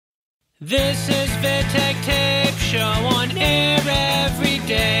This is Vittek Tape Show on air every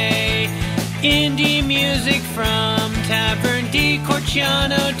day. Indie music from Tavern di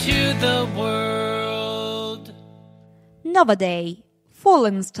Corciano to the world. Novaday,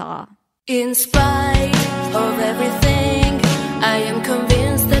 Fallen Star. In spite of everything, I am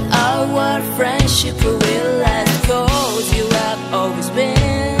convinced that our friendship will last, 'cause you have always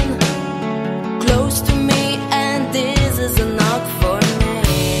been close to me, and this is enough for me.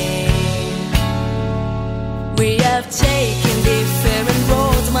 We have taken different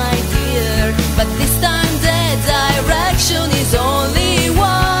roads, my dear, but this time the direction is only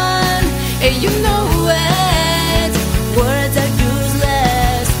one, and you know it. Words are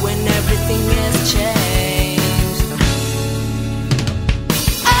useless when everything has changed.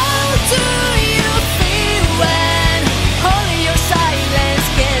 How do you feel when only your silence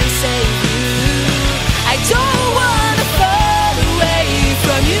can save you? I don't wanna fall away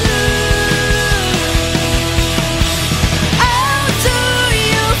from you. How do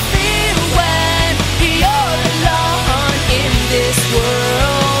you feel when you're alone in this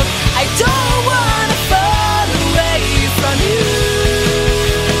world? I don't wanna fall away from you.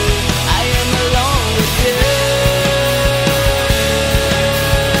 I am alone with you.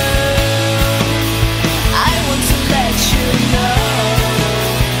 I want to let you know.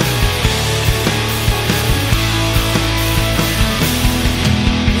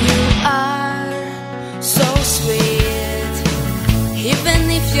 You are so sweet. Even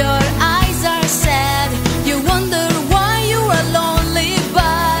if your eyes are sad, you wonder why you are lonely,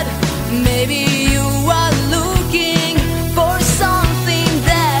 but maybe you are looking for something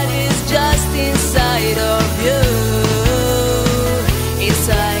that is just inside of you.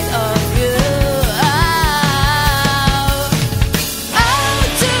 Inside of you. How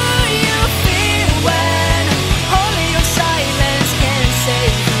do you feel when only your silence can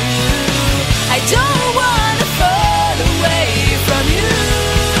save you? I don't wanna fall away from you.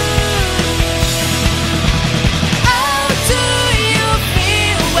 How do you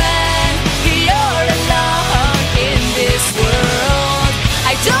feel when you're alone in this world?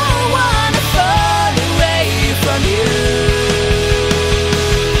 I don't wanna fall away from you.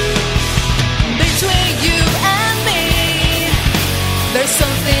 Between you and me, there's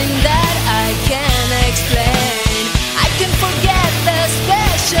something that I can't explain. I can forget the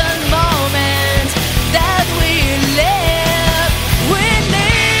special moment that we live with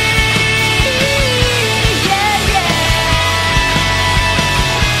me. Yeah,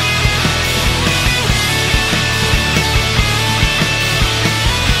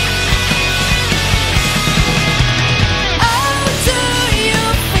 How do you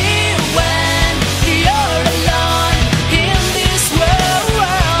feel when you're alone in this world?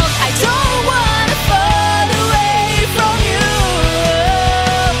 I don't wanna fall away from you.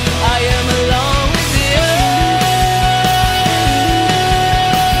 I am alone with you.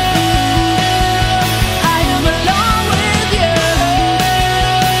 I am alone with you.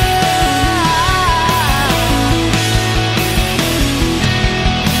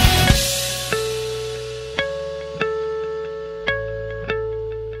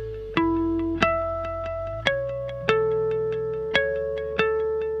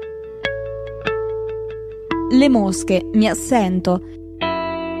 Le mosche, mi assento.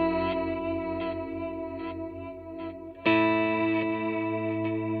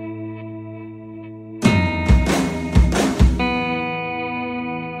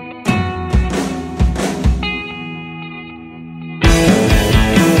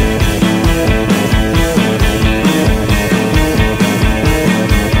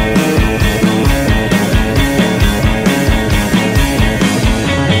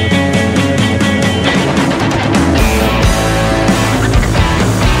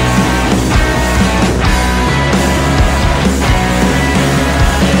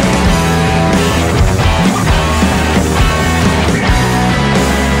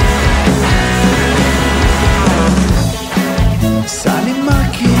 Sali in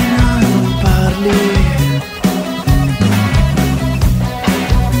macchina, non parli.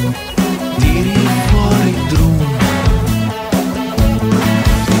 Tiri fuori il drum.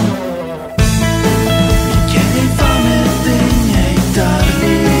 Mi chiedi hai fame dei miei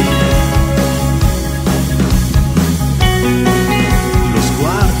tarli. Lo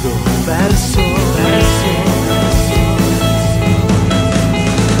sguardo verso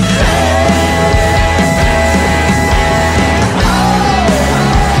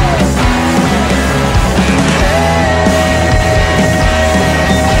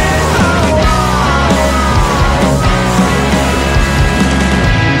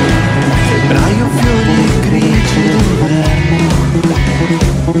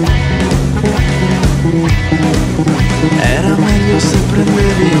Era meglio se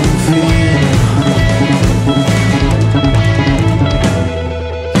prendevi un film.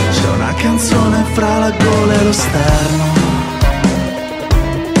 C'è una canzone fra la gola e lo sterno.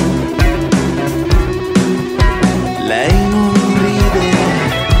 Lei non ride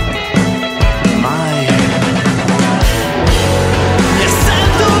mai. Mi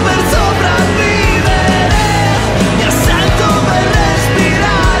assento per sopravvivere, mi assento per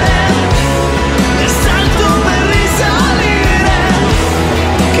respirare, mi assento per risalire,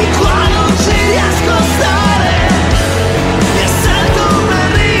 che qua non ci riesco a stare. Mi assento per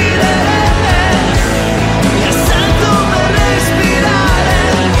ridere, mi assento per respirare,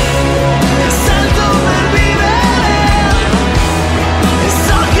 mi assento per vivere, e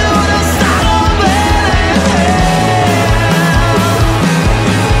so che ora starò bene.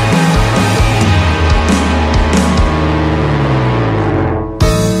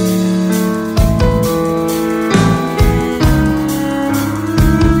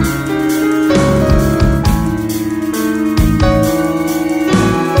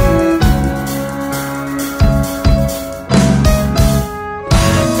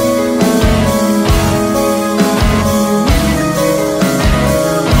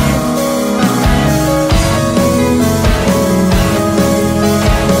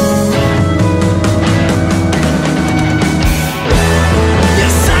 Mi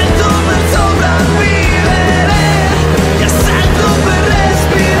assento per sopravvivere, mi assento per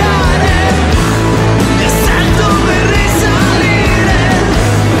respirare, mi assento per risalire,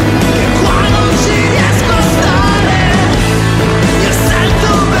 che qua non ci riesco a stare. Mi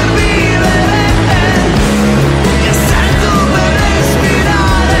assento per vivere, mi assento per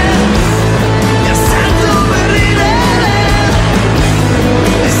respirare, mi assento per ridere,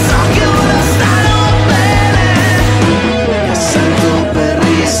 e so che ora starò bene. Mi assento per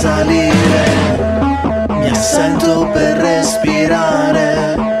risalire, mi assento per respirare.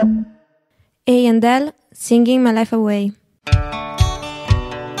 A&L, Singing My Life Away.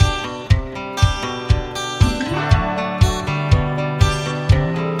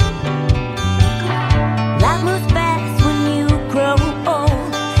 Life moves fast when you grow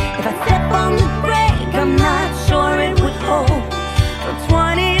old. If I step on the brake, I'm not sure it would hold. From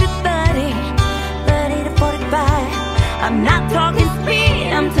 20 to 30, 30 to 45. I'm not talking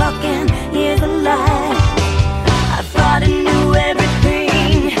speed, I'm talking years of life. I thought I knew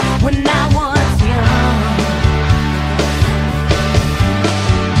everything when I was young.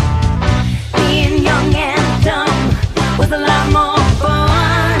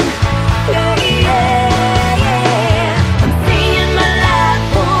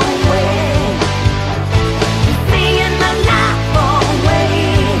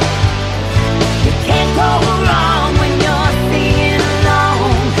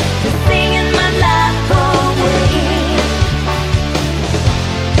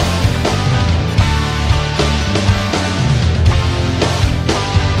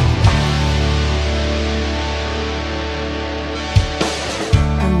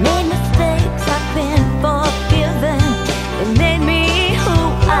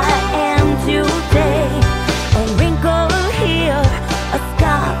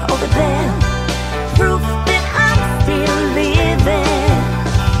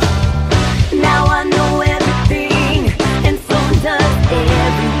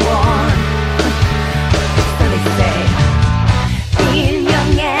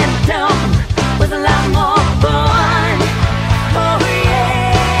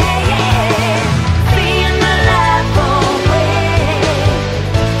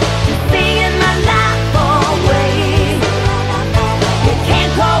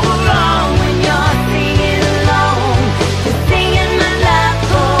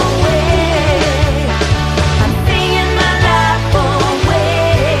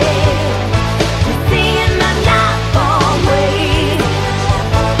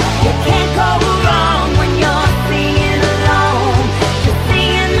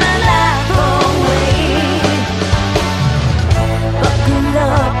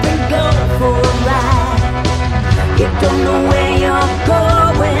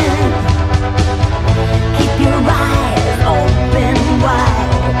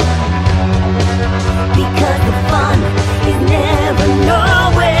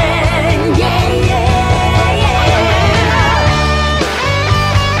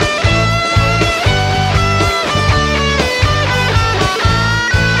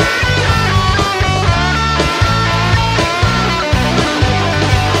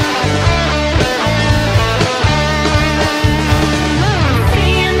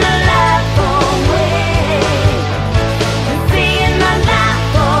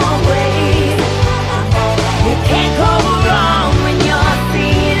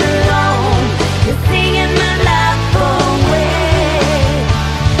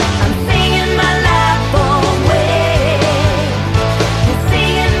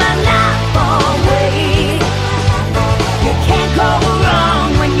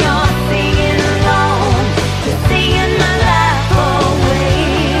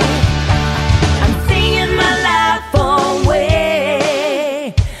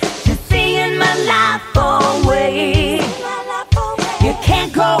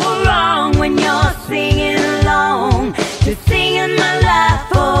 You're singing my life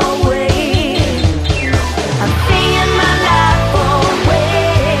away. I'm singing my life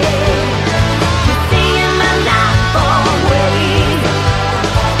away. You're singing my life away.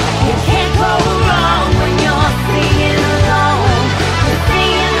 You can't go wrong when you're singing alone. You're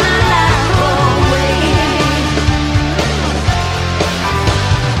singing my life away.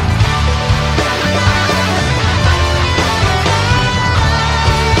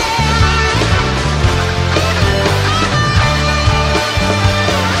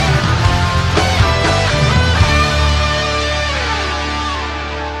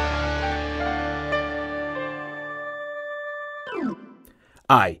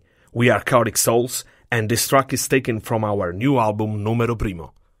 Hi, we are Kaotic Souls, and this track is taken from our new album Numero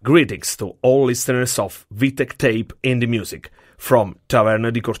Primo. Greetings to all listeners of Vittek Tape Indie Music, from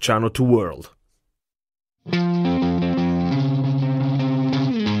Taverna di Corciano to World.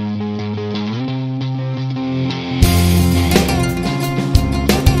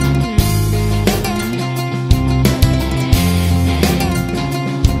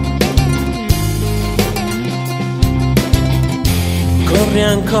 Corri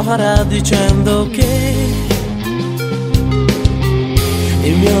ancora dicendo che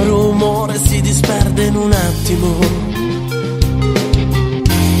il mio rumore si disperde in un attimo.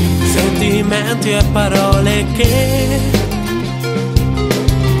 Sentimenti e parole che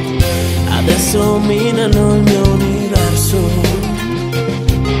adesso minano il mio universo.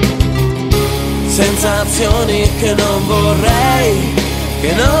 Sensazioni che non vorrei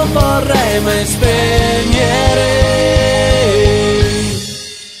mai spegnere.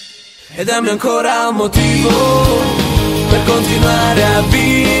 E dammi ancora un motivo per continuare a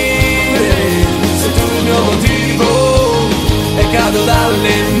vivere. Sei tu il mio motivo e cado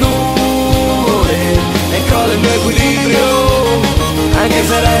dalle nuvole e crollo il mio equilibrio, anche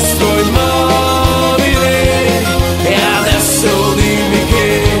se resto immobile. E adesso dimmi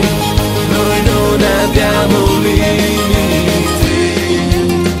che noi non abbiamo limiti.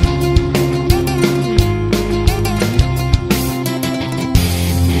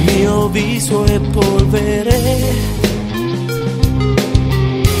 Viso e polvere,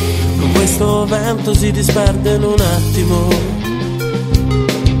 con questo vento si disperde in un attimo.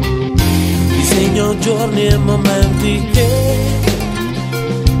 Disegno giorni e momenti che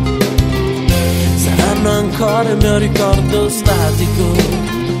saranno ancora il mio ricordo statico.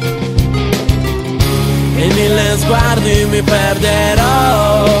 E in mille sguardi mi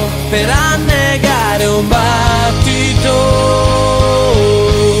perderò per annegare un battito.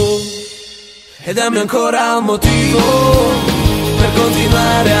 E dammi ancora un motivo per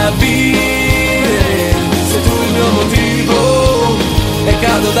continuare a vivere. Sei tu il mio motivo e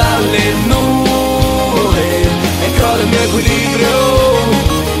cado dalle nuvole e crollo il mio equilibrio,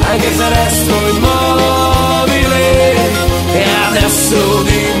 anche se resto immobile. E adesso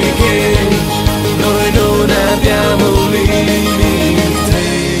dimmi che noi non abbiamo limiti.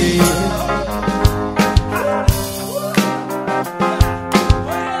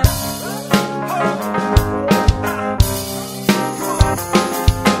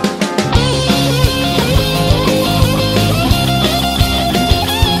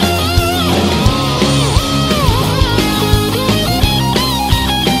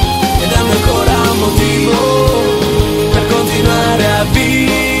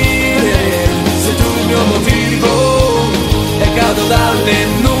 Dalle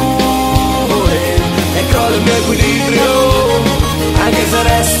nuvole e crollo il mio equilibrio, anche se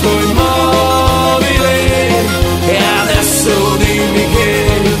resto immobile. E adesso dimmi che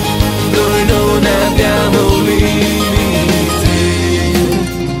noi non abbiamo limiti.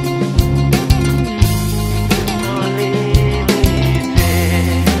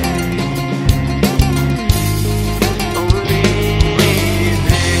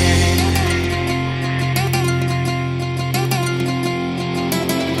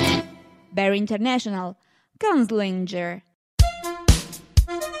 Very International, Gunslinger.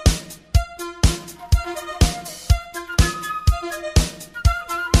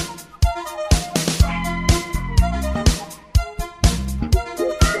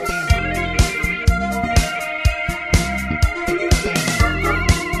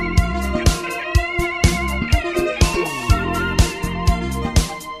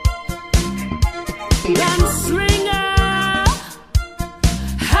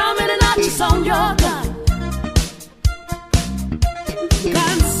 On your gun,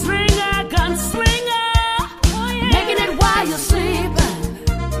 gunslinger, oh, yeah. Making it while you're sleeping,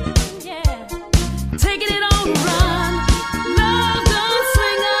 yeah. Taking it on the run, love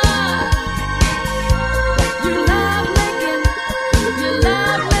gunslinger. You love making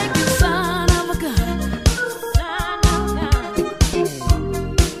son of a gun, son of a gun.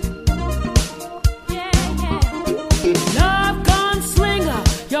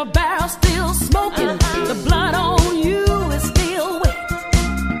 your barrel still smoking, the blood on you is still wet.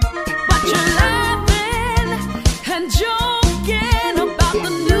 But you're laughing and joking about the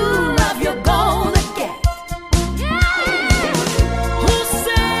new love you're gonna get. Who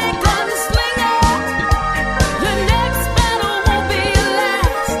said, gunslinger, your next battle won't be your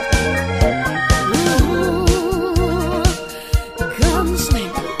last? Ooh,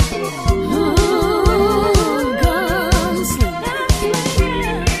 gunslinger.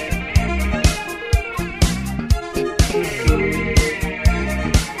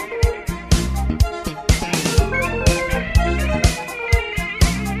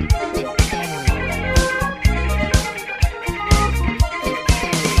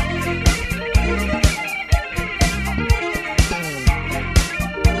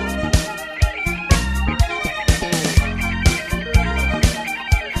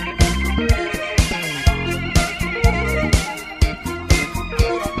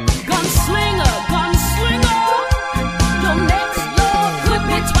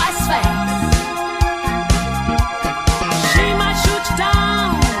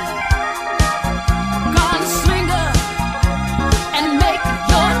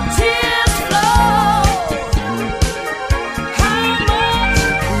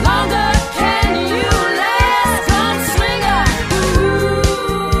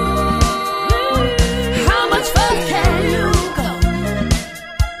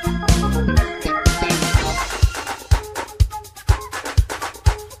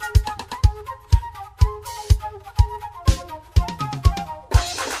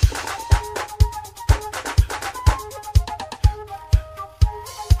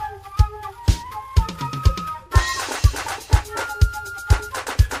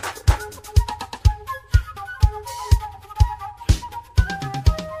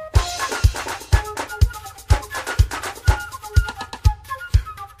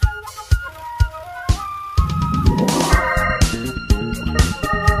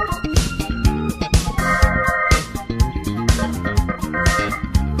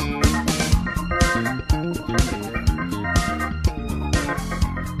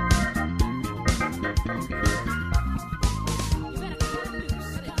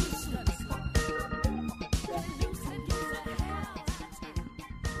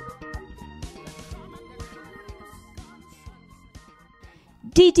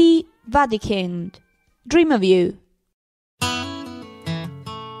 Dede, Wedekind, Dream of You.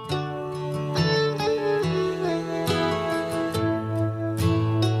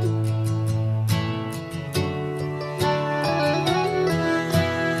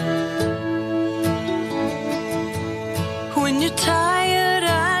 When you're tired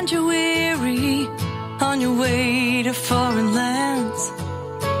and you're weary, on your way to foreign lands,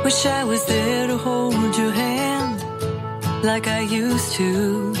 wish I was there to hold your hand like I used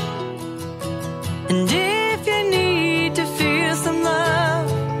to. And if you need to feel some love,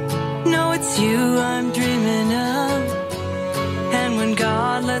 know it's you I'm dreaming of. And when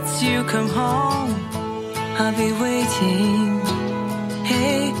God lets you come home, I'll be waiting.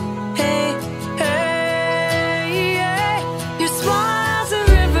 Hey, hey, hey, yeah. Your smile's a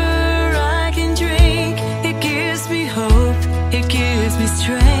river I can drink. It gives me hope, it gives me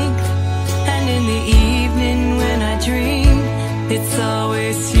strength. And in the evening when I dream, it's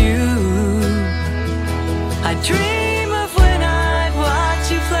always you. I dream of when I'd watch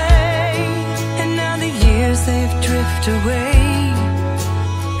you play, and now the years they've drifted away,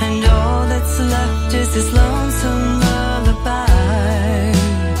 and all that's left is this lonesome lullaby.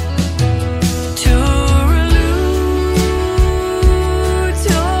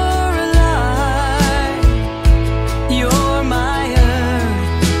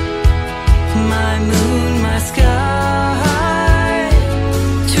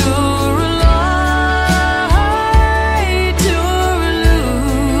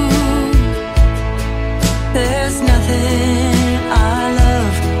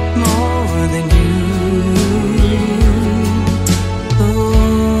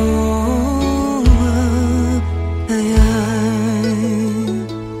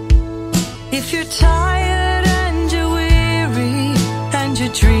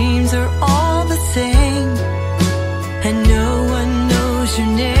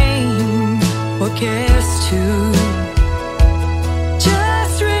 Cares to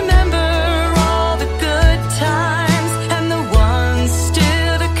just remember all the good times and the ones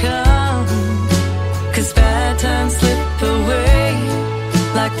still to come, 'cause bad times slip away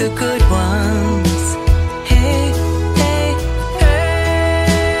like the good ones. Hey, hey,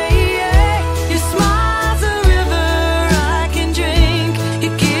 hey, yeah. Your smile's a river I can drink.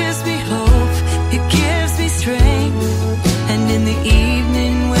 It gives me hope, it gives me strength. And in the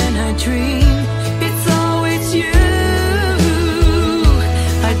evening when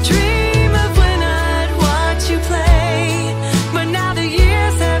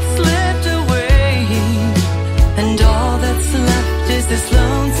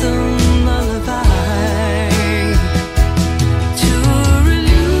lonesome lullaby to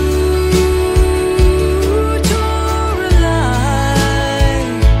rely.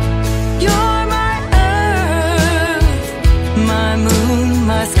 You're my earth, my moon,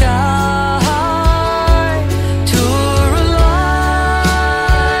 my sky, to rely,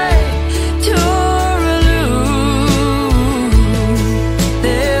 to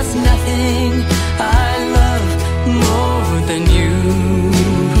there's nothing I love more than you.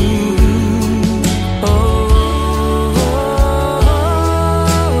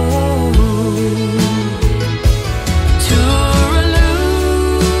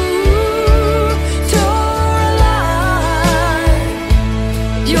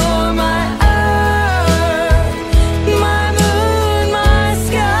 You're my earth, my moon, my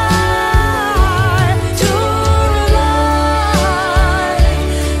sky, to rely,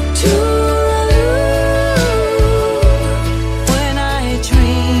 to when I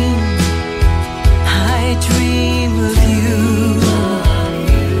dream of you.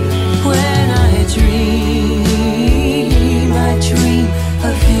 When I dream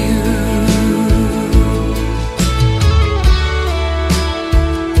of you.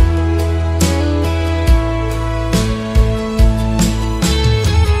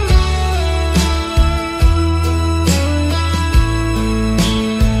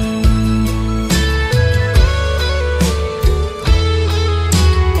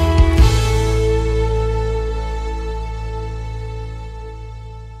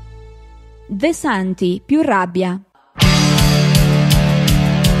 The Santi più Rabbia.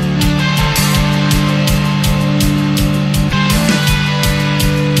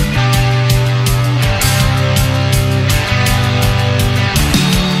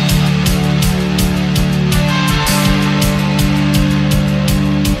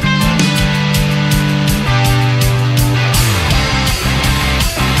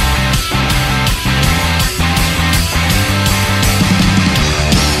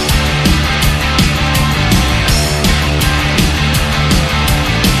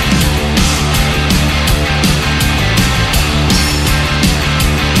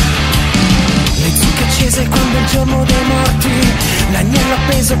 Quando è il giorno dei morti, l'agnello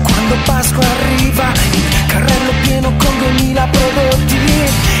appeso quando Pasqua arriva, il carrello pieno con 2000 prodotti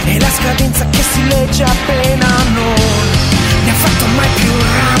e la scadenza che si legge appena non mi ha fatto mai più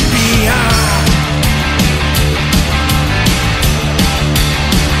rabbia.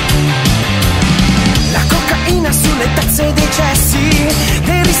 La cocaina sulle tazze dei cessi,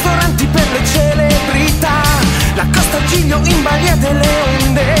 dei ristoranti per le celebrità, la Costa Giglio in balia delle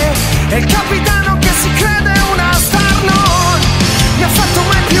onde e il capitano che si crede una star non mi ha fatto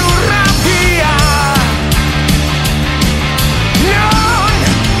mai più rabbia. Non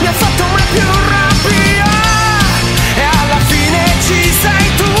mi ha fatto mai più rabbia. E alla fine ci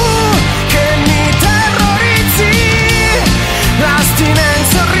sei tu che mi terrorizzi,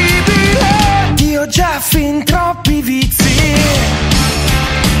 l'astinenza orribile, ti ho già fin troppi vizi.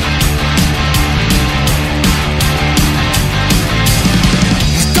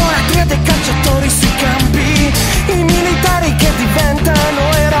 Dei calciatori sui campi, i militari che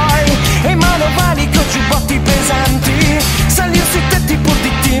diventano eroi e i manovali con giubbotti pesanti, salire sui tetti pur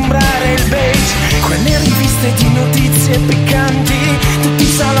di timbrare il beige, quelle riviste di notizie piccanti, tutti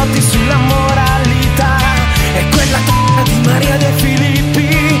i salotti sulla moralità e quella di Maria De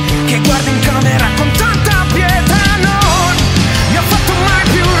Filippi che guarda in camera con tanta pietà. Non mi ha fatto mai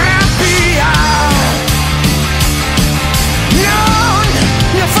più rabbia. Non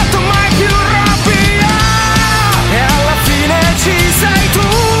mi ha fatto mai più rabbia. E alla fine ci sei tu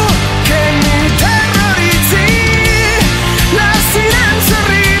che mi terrorizzi, l'astinenza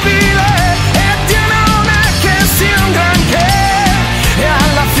orribile, e Dio non è che sia un granché.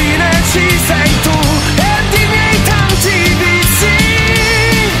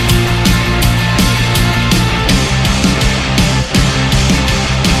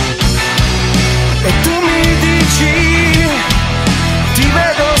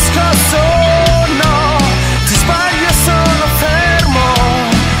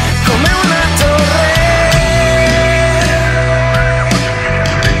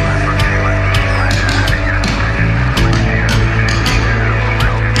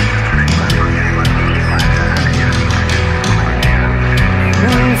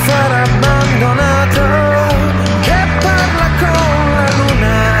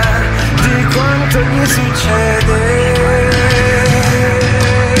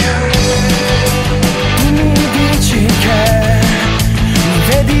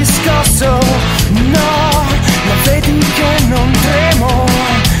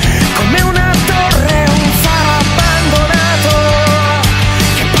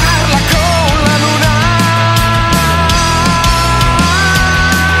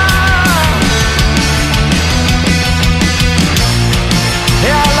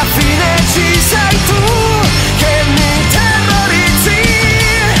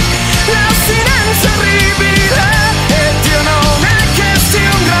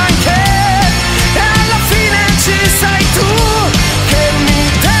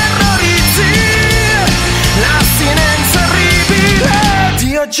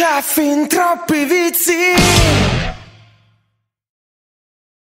 già fin troppi vizi.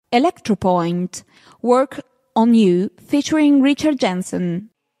 Electropoint, Work on You, featuring Richard Jansen.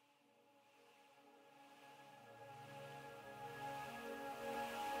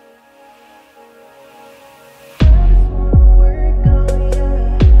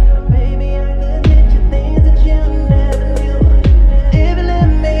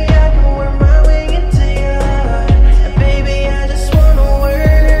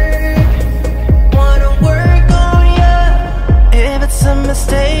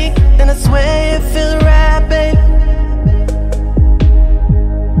 Mistake, then I swear it feels right, babe.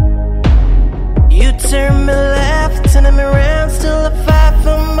 You turn me left, turning me around, still a fight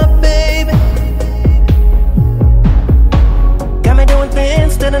for my baby. Got me doing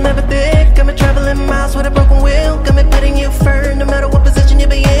things that I never did. Got me traveling miles with a broken wheel. Got me putting you first, no matter what position you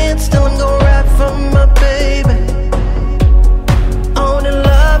be in. Still I'm gonna ride for my baby. Only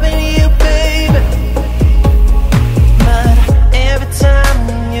loving you, baby. But every time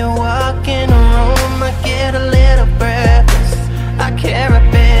when you walk in the room, I get a little breathless. I care a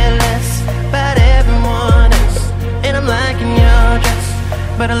bit less about everyone else, and I'm liking your dress,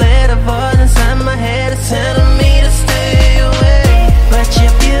 but a little voice inside my head is telling me to stay away. But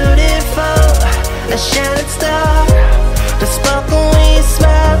you're beautiful, a shining star. The sparkle when you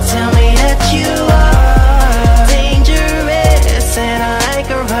smile, tell me that you are dangerous, and I like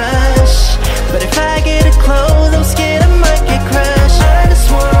a rush. But if I get it close, I'm scared I might get crushed. I just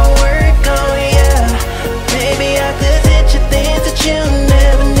wanna work on you. Maybe I could teach you things that you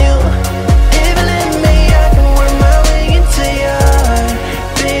never knew. If you let me, I can work my way into your heart.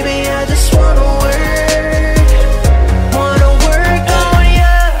 Baby, I just wanna work on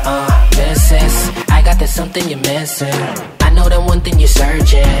you. This is, I got this something you're missing. I know that one thing you're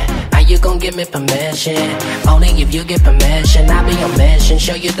searching. How you gon' give me permission? Only if you get permission. I'll be on mission,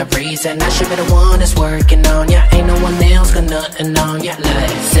 show you the reason. I should be the one that's working on ya. Ain't no one else got nothing on ya. Look,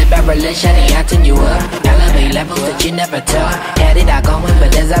 sit back, relax, shawty, I turn you up. Elevate levels that you never taught. Had it all going,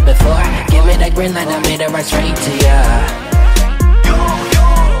 but there's that before. Give me that green light, I made it right straight to ya.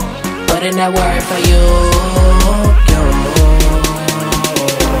 Put in that word for you.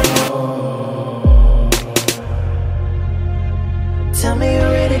 Tell me you're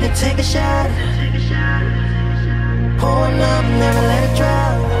ready to take a shot. Pouring up, never let it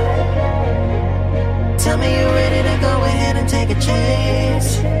drop. Tell me you're ready to go ahead and take a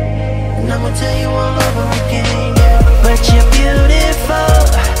chance, and I'm gonna tell you all over again, yeah. But you're beautiful,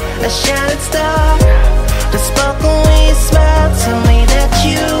 a shining star. The sparkle when you smile, tell me that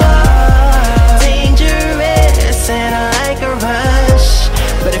you are dangerous, and I like a rush.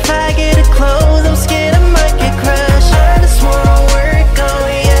 But if I get it close, I'm scared I might get crushed. I just wanna work on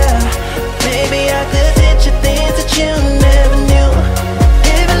you. Maybe I could teach you things that you never knew.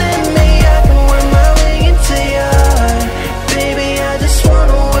 If you let me, I can work my way into your heart. Baby, I just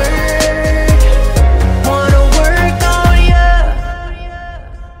wanna work on you.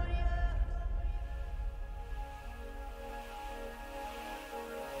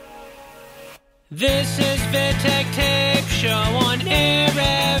 This is Vittek Tape Show on air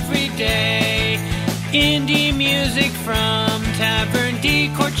every day. Indie music from Tavern di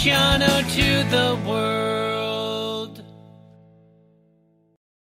Corciano to the world.